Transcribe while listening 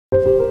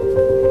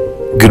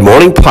Good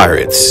morning,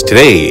 Pirates.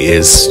 Today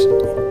is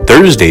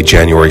Thursday,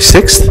 January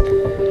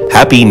 6th.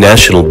 Happy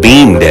National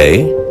Bean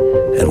Day,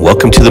 and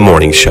welcome to the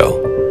morning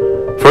show.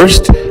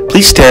 First,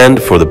 please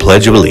stand for the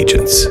Pledge of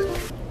Allegiance.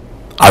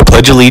 I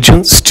pledge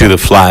allegiance to the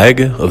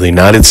flag of the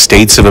United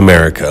States of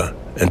America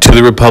and to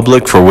the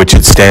republic for which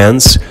it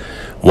stands,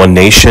 one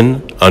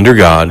nation, under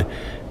God,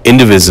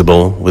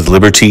 indivisible, with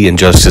liberty and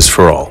justice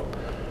for all.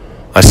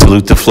 I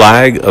salute the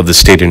flag of the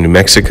state of New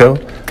Mexico,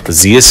 the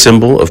Zia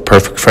symbol of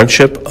perfect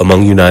friendship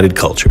among united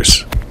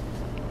cultures.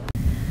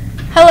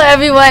 Hello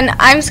everyone,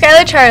 I'm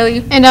Skylar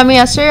Charlie. And I'm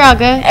Ayessa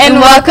Iraga. And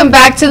welcome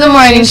back to the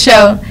morning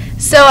show.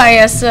 So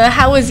Ayessa,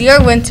 how was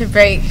your winter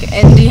break?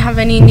 And do you have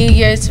any New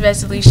Year's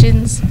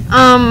resolutions?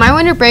 My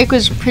winter break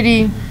was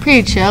pretty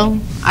chill.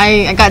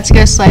 I got to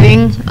go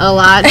sledding a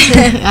lot. I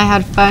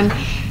had fun.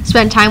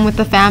 Spent time with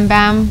the fam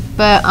bam.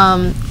 But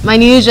my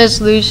New Year's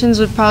resolutions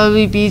would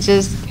probably be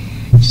just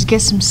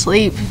get some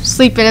sleep.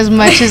 Sleep in as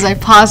much as I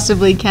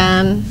possibly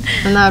can.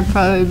 And that would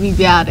probably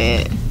be about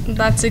it.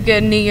 That's a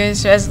good New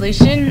Year's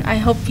resolution. I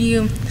hope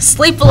you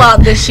sleep a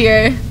lot this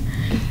year.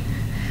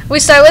 We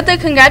start with the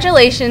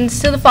congratulations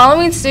to the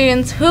following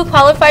students who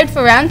qualified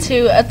for round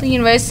 2 at the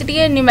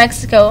University of New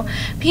Mexico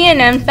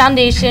PNM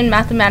Foundation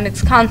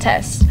Mathematics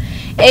Contest.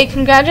 A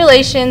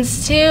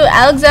congratulations to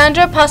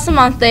Alexandra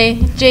Pasamonte,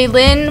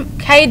 Jaylyn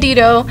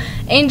Caidito,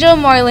 Angel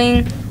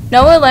Morling,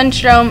 Noah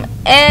Lundstrom,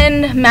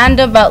 and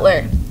Manda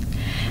Butler.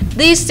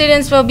 These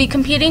students will be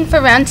competing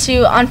for round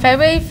 2 on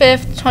February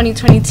 5th,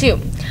 2022.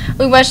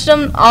 We wish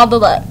them all the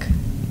luck.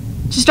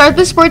 To start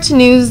the sports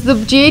news, the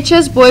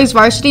GHS boys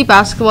varsity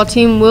basketball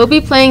team will be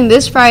playing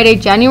this Friday,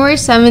 January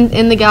 7th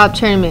in the Gallup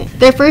tournament.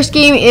 Their first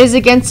game is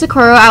against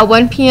Socorro at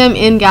 1 p.m.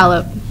 in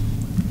Gallup.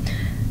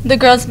 The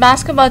girls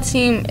basketball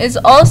team is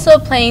also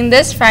playing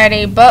this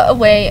Friday but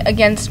away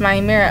against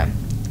Maimira,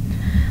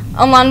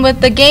 along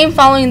with the game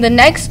following the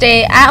next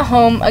day at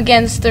home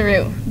against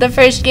Theroux. The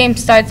first game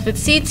starts with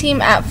C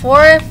team at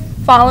 4,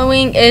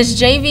 following is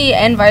JV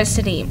and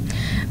varsity.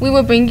 We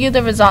will bring you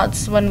the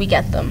results when we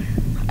get them.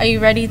 Are you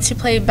ready to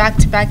play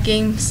back-to-back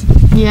games?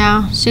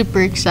 Yeah,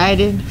 super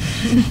excited.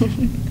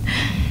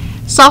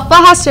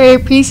 Softball has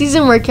started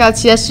preseason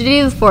workouts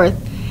yesterday the 4th.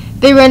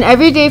 They run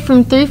every day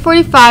from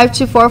 3:45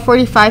 to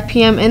 4:45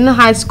 p.m. in the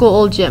high school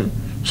old gym.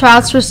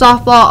 Tryouts for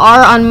softball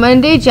are on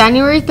Monday,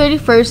 January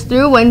 31st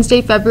through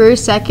Wednesday, February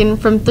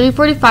 2nd from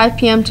 3:45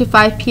 p.m. to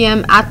 5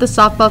 p.m. at the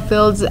softball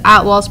fields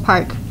at Walls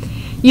Park.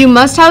 You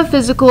must have a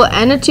physical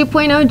and a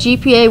 2.0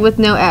 GPA with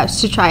no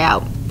Fs to try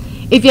out.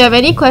 If you have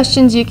any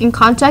questions, you can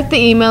contact the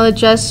email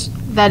address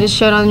that is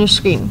shown on your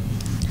screen.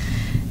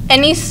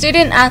 Any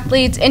student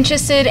athletes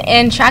interested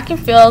in track and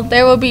field,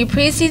 there will be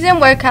preseason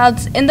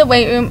workouts in the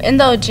weight room in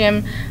the old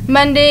gym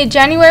Monday,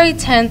 January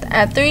 10th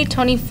at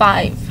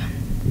 3:25.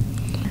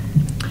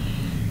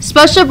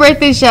 Special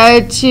birthday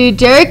shout out to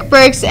Derek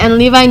Burks and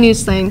Levi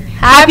Newsling.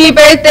 Happy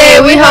birthday!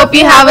 We hope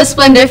you have a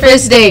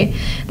splendiferous day.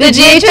 The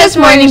GHS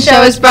Morning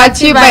Show is brought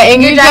to you by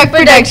Angry Jack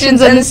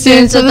Productions and the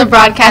students of the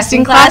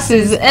broadcasting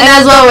classes. And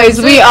as always,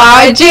 we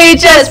are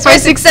GHS for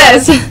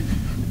success!